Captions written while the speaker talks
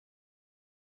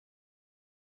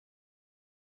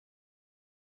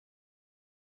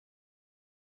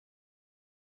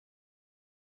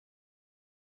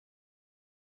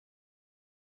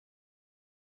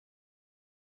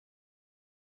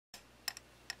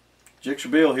Jigsaw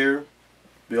Bill here.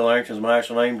 Bill Arrington is my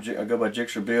actual name. I go by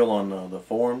Jigsaw Bill on the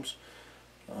forums.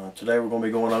 Today we're going to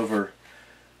be going over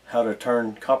how to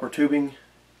turn copper tubing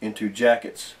into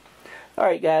jackets.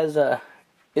 Alright guys, this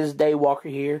is Dave Walker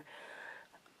here.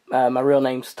 My real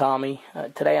name's Tommy.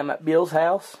 Today I'm at Bill's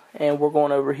house and we're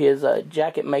going over his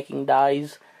jacket making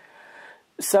dies.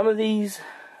 Some of these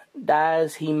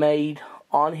dies he made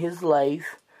on his lathe.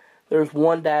 There's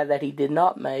one die that he did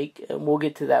not make, and we'll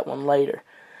get to that one later.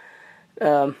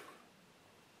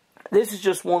 This is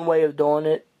just one way of doing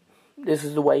it. This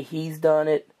is the way he's done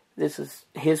it. This is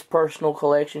his personal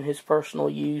collection, his personal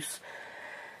use.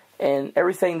 And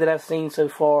everything that I've seen so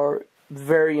far,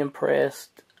 very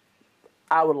impressed.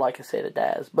 I would like a set of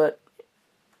dies. But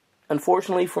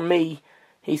unfortunately for me,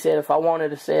 he said if I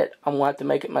wanted a set, I'm going to have to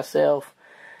make it myself.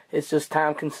 It's just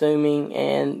time consuming,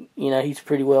 and you know, he's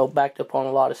pretty well backed up on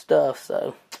a lot of stuff,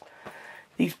 so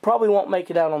these probably won't make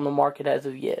it out on the market as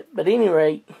of yet. But at any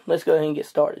rate, let's go ahead and get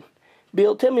started.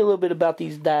 Bill, tell me a little bit about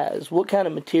these dies. What kind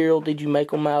of material did you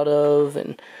make them out of,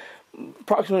 and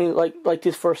approximately like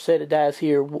this first set of dies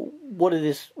here, what does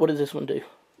this one do?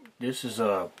 This is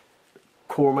a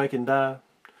core making die,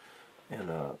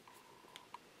 and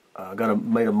I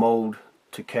made a mold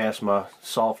to cast my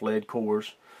soft lead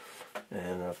cores.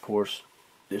 And of course,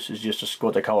 this is just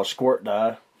what they call a squirt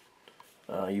die.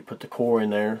 You put the core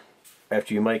in there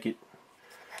after you make it,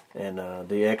 and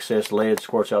the excess lead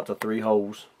squirts out the 3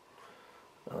 holes.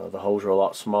 The holes are a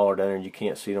lot smaller down there, and you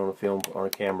can't see it on the film on a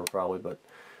camera probably, but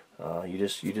you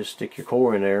just stick your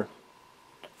core in there,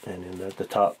 and then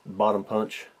the bottom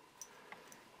punch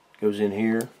goes in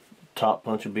here. Top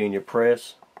punch will be in your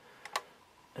press,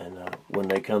 and when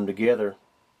they come together,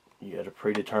 you got a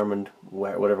predetermined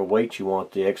whatever weight you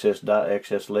want. The excess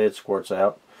lead squirts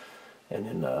out, and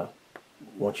then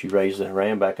once you raise the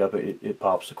ram back up, it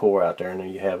pops the core out there, and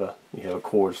then you have a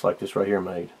core just like this right here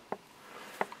made.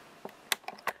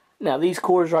 Now these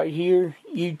cores right here,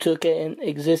 you took an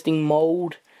existing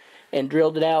mold and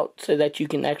drilled it out so that you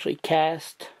can actually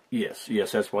cast. Yes,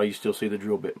 that's why you still see the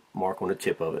drill bit mark on the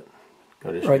tip of it.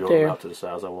 I just right drilled there. them out to the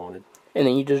size I wanted. And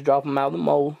then you just drop them out of the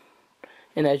mold,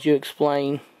 and as you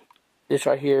explain, this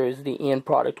right here is the end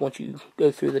product once you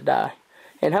go through the die.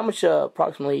 And how much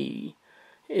approximately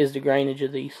is the grainage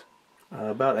of these?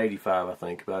 About 85, I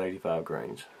think. About 85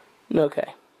 grains.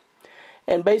 Okay.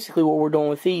 And basically what we're doing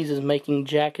with these is making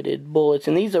jacketed bullets.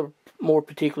 And these are more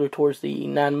particular towards the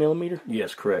 9mm?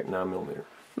 Yes, correct. 9mm.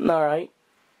 Alright.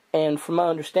 And from my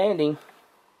understanding,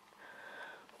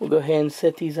 we'll go ahead and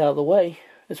set these out of the way.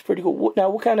 That's pretty cool. Now,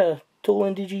 what kind of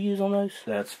tooling did you use on those?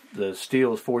 The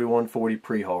steel is 4140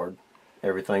 pre-hard.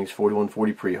 Everything's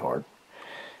 4140 pre-hard.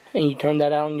 And you turned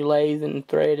that out on your lathe and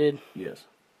threaded? Yes.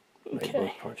 Okay. Made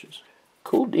both punches.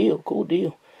 Cool deal, cool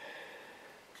deal.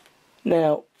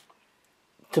 Now,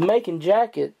 to making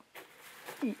jacket,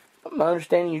 my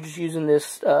understanding you're just using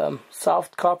this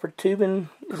soft copper tubing.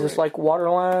 Is Correct. This like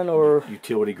waterline or?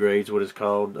 Utility grade is what it's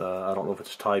called. I don't know if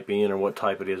it's type N or what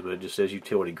type it is, but it just says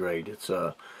utility grade. It's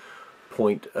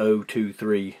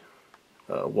 .023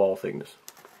 wall thickness.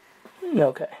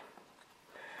 Okay.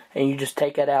 And you just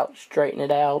take that out, straighten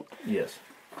it out. Yes.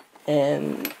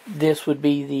 And this would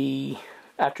be the,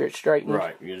 after it's straightened?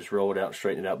 Right. You just roll it out and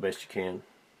straighten it out best you can.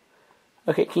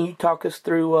 Okay, can you talk us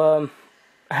through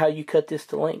how you cut this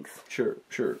to length? Sure.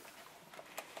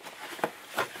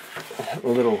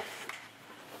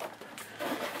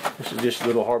 This is just a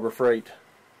little Harbor Freight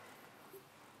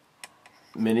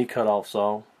mini cutoff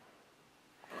saw.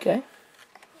 Okay.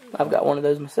 I've got one of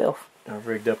those myself. I've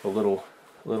rigged up a little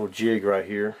jig right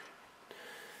here,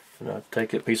 and I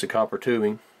take a piece of copper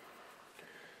tubing,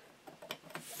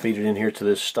 feed it in here to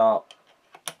this stop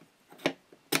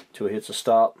till it hits a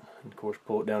stop, and of course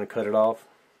pull it down and cut it off.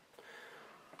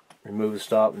 Remove the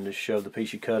stop and just shove the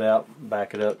piece you cut out,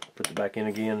 back it up, put it back in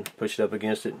again, push it up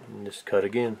against it, and just cut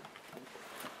again.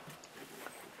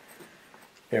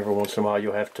 Every once in a while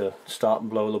you'll have to stop and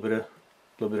blow a little bit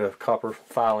of copper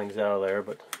filings out of there,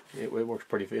 but it works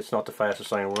pretty. It's not the fastest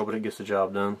thing in the world, but it gets the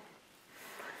job done.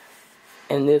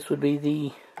 And this would be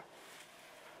the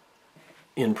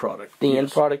end product. The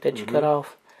end product that you cut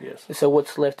off? Yes. And so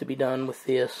what's left to be done with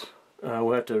this?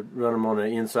 We'll have to run them on the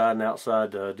inside and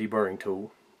outside deburring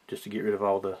tool just to get rid of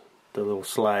all the little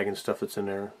slag and stuff that's in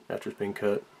there after it's been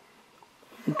cut.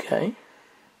 Okay.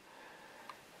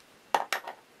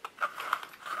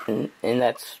 And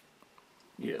that's...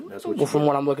 Yeah, that's what. Well, from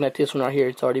what I'm looking at, this one right here,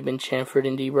 it's already been chamfered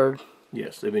and deburred.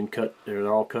 Yes, they've been cut.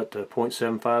 They're all cut to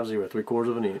 .750, 3/4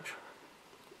 of an inch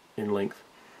in length.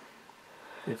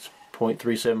 It's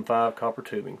 .375 copper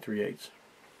tubing, 3/8.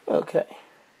 Okay.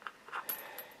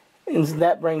 And so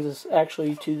that brings us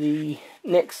actually to the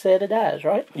next set of dies,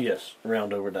 right? Yes,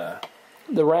 round over die.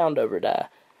 The round over die.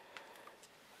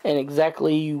 And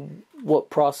exactly what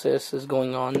process is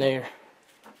going on there?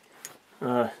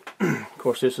 Of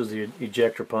course, this is the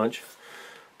ejector punch.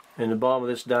 In the bottom of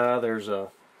this die, there's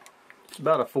it's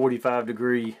about a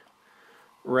 45-degree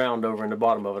round over in the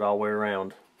bottom of it all the way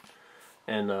around.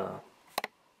 And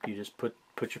you just put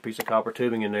your piece of copper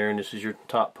tubing in there, and this is your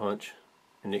top punch,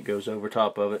 and it goes over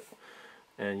top of it.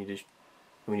 And you just,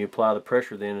 when you apply the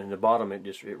pressure, then in the bottom,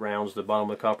 it rounds the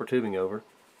bottom of the copper tubing over.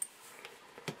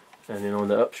 And then on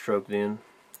the upstroke, then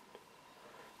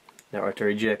that right there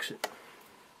ejects it.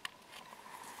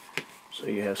 So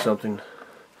you have something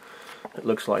that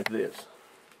looks like this.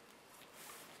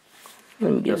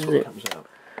 Let me That's what comes out.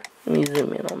 Let me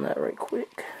zoom in on that right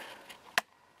quick.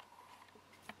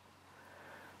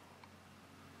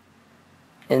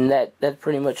 And that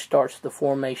pretty much starts the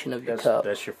formation of your cup.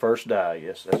 That's your first die.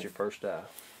 Yes, that's your first die.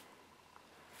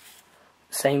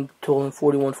 Same tool in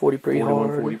 4140 pre-hard.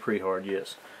 4140 pre-hard,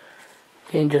 yes.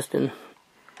 And just in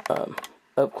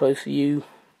up close view,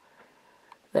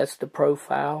 that's the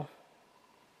profile.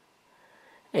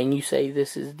 And you say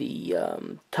this is the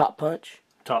top punch?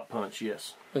 Top punch,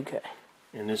 yes. Okay.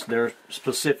 And they're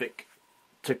specific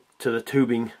to the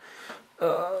tubing,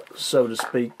 so to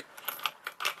speak.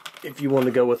 If you want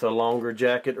to go with a longer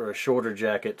jacket or a shorter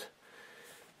jacket,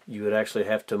 you would actually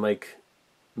have to make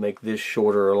this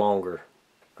shorter or longer.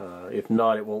 If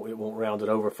not, it won't round it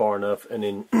over far enough, and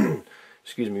then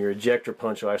excuse me, your ejector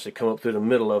punch will actually come up through the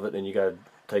middle of it, and you got to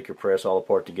take your press all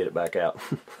apart to get it back out.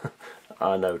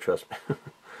 I know, trust me.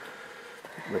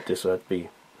 But this would be,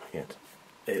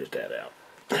 edit that out.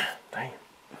 Damn.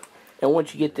 And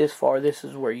once you get this far, this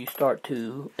is where you start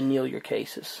to anneal your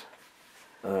cases.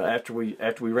 After we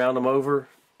round them over,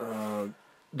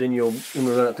 then you'll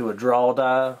run it through a draw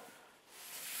die,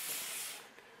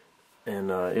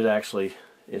 and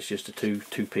it's just a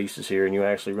two pieces here, and you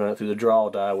actually run it through the draw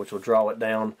die, which will draw it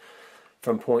down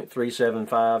from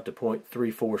 0.375 to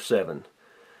 0.347.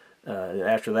 And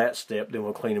after that step, then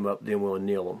we'll clean them up, then we'll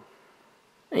anneal them.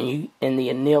 And the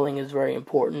annealing is very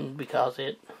important because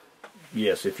it...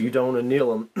 Yes, if you don't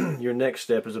anneal them, your next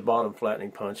step is a bottom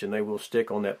flattening punch, and they will stick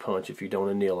on that punch if you don't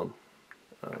anneal them.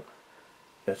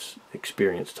 That's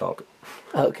experience talking.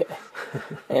 Okay.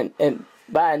 and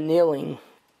by annealing,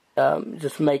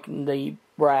 just making the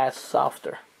brass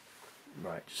softer.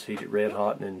 Right, just heat it red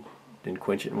hot and then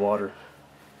quench it in water.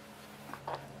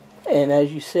 And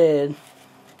as you said,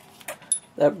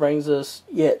 that brings us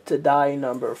yet to die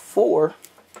number 4.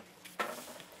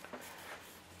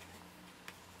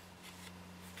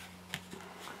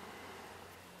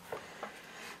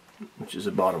 Which is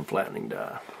a bottom flattening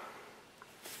die.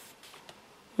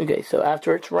 Okay, so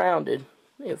after it's rounded,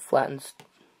 it flattens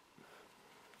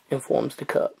and forms the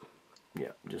cup.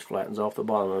 Yeah, just flattens off the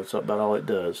bottom. That's about all it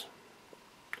does.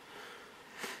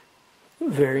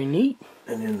 Very neat.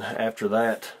 And then after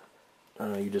that,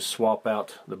 you just swap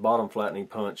out the bottom flattening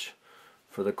punch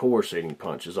for the core seating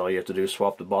punches. All you have to do is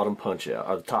swap the bottom punch out,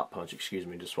 or the top punch, excuse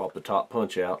me. Just swap the top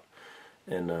punch out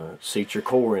and seat your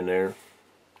core in there.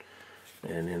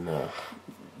 And then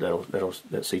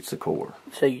that seats the core.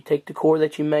 So you take the core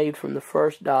that you made from the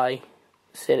first die,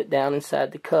 set it down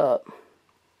inside the cup,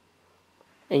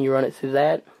 and you run it through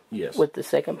that? Yes. With the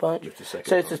second punch? With the second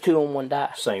so punch. It's a 2-on-1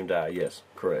 die? Same die, yes,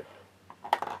 correct.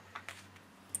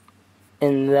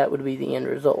 And that would be the end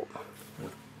result?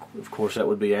 Of course, that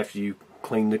would be after you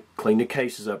clean the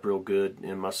cases up real good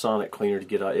in my sonic cleaner to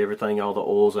get everything, all the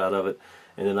oils out of it.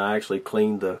 And then I actually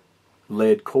clean the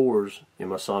lead cores in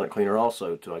my sonic cleaner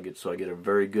also, so I get a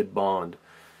very good bond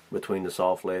between the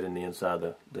soft lead and the inside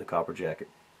the copper jacket.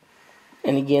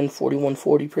 And again,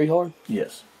 4140 pre-hard?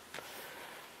 Yes.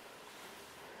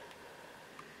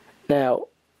 Now,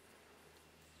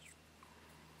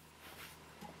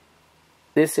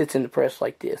 this sits in the press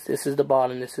like this. This is the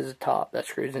bottom, this is the top. That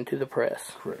screws into the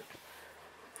press. Correct.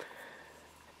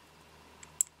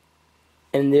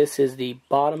 And this is the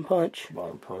bottom punch.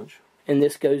 Bottom punch. And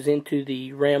this goes into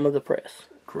the ram of the press.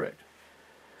 Correct.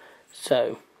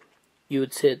 So, you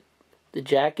would sit the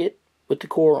jacket with the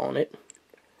core on it,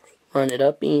 run it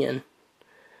up in.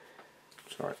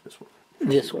 Sorry, this one.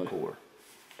 This one. Core.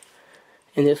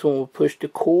 And this one will push the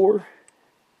core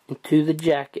into the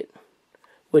jacket,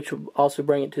 which will also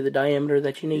bring it to the diameter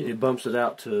that you need. It bumps it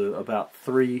out to about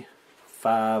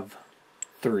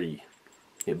 353.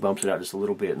 It bumps it out just a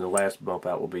little bit, and the last bump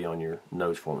out will be on your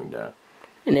nose forming die.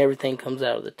 And everything comes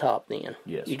out of the top then.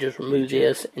 Yes. You just remove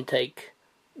this and take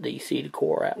the seated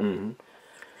core out. Mm-hmm.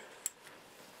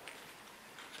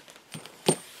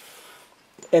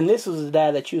 And this was the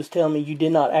die that you was telling me you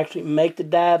did not actually make the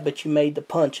die, but you made the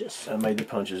punches. I made the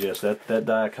punches, yes. That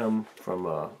die come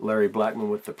from Larry Blackman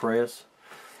with the press.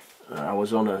 I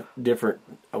was on a different.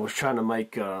 I was trying to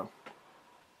make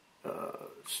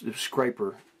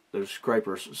scraper. There's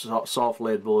scrapers, soft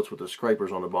lead bullets with the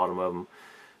scrapers on the bottom of them.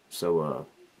 So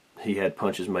he had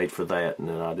punches made for that, and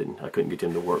then I couldn't get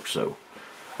them to work. So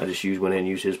I just went in and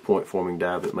used his point forming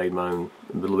die, but made my own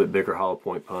a little bit bigger hollow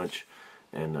point punch.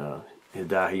 And the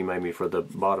die he made me for the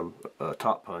bottom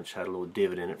top punch had a little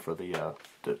divot in it for the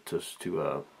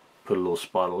to put a little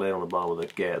spot of lead on the bottom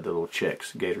of the little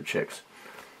checks, gator checks,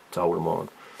 to hold them on.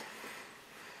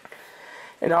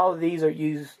 And all of these are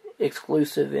used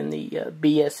exclusive in the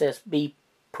BSSB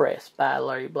press by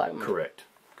Larry Blackman. Correct.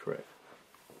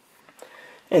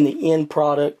 And the end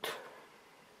product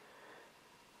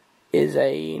is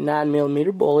a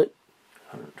 9mm bullet.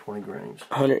 120 grains.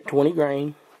 120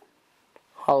 grain.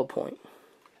 Hollow point.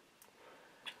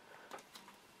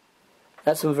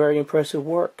 That's some very impressive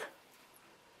work.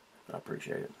 I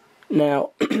appreciate it.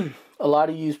 Now, a lot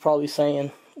of you is probably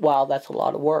saying, wow, that's a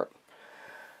lot of work.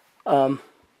 I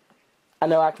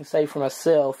know I can say for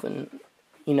myself, and,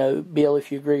 you know, Bill, if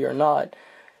you agree or not,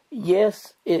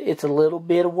 yes, it's a little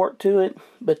bit of work to it,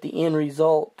 but the end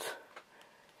result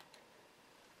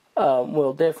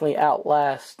will definitely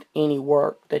outlast any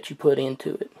work that you put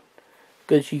into it.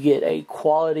 Because you get a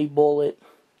quality bullet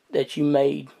that you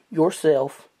made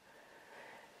yourself.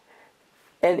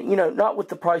 And, you know, not with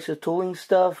the price of tooling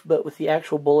stuff, but with the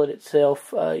actual bullet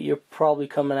itself, you're probably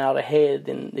coming out ahead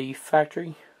than the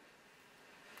factory.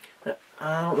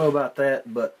 I don't know about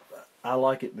that, but I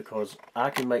like it because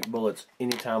I can make bullets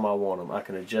anytime I want them. I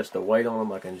can adjust the weight on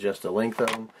them. I can adjust the length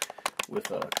of them. With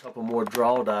a couple more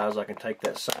draw dies, I can take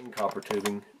that same copper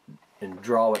tubing and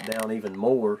draw it down even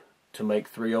more to make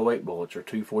 308 bullets or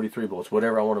 243 bullets.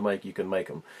 Whatever I want to make, you can make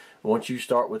them. Once you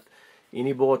start with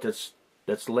any bullet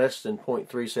that's less than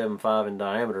 .375 in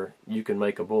diameter, you can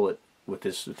make a bullet with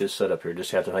this setup here.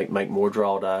 Just have to make more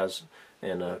draw dies,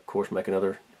 and of course make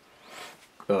another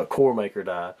core maker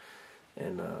die.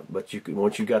 And but you can,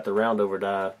 once you got the roundover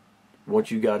die,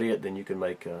 once you got it, then you can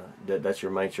make that's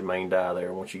your main die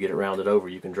there. Once you get it rounded over,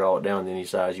 you can draw it down to any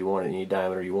size you want, any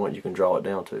diameter you want. You can draw it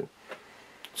down to.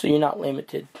 So you're not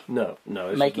limited. No.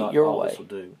 This Make is not it your all way. This will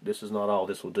do. This is not all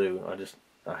this will do.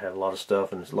 I have a lot of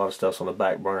stuff, and a lot of stuff's on the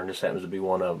back burner, and this happens to be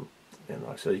one of them. And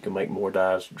like I said, you can make more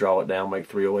dies, draw it down, make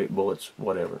 308 bullets,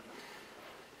 whatever.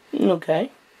 Okay.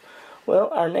 Well,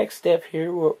 our next step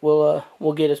here,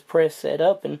 we'll get his press set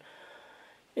up, and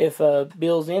if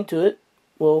Bill's into it,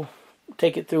 we'll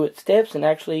take it through its steps and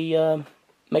actually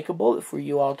make a bullet for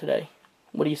you all today.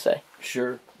 What do you say?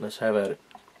 Sure. Let's have at it.